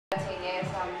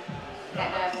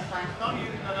I? Not you.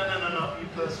 No. Not you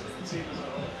personally. The team as a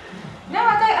whole. No,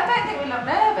 I don't think we looked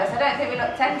nervous. I don't think we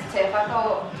looked tentative. I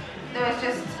thought there was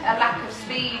just a lack of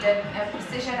speed and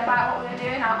precision about what we were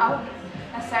doing. I wouldn't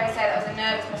necessarily say that was a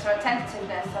nervousness or a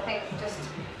tentativeness. I think just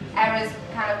errors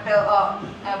kind of built up.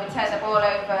 We turned the ball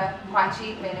over quite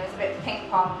cheaply, and it was a bit of ping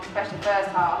pong, especially the first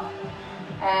half.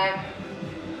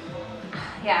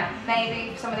 Yeah,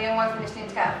 maybe some of the young ones we just need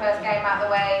to get our first game out of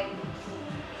the way.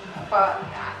 But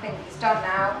I think it's done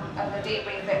now, and the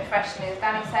debrief a bit freshen, as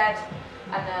Danny said,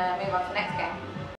 and move on to the next game.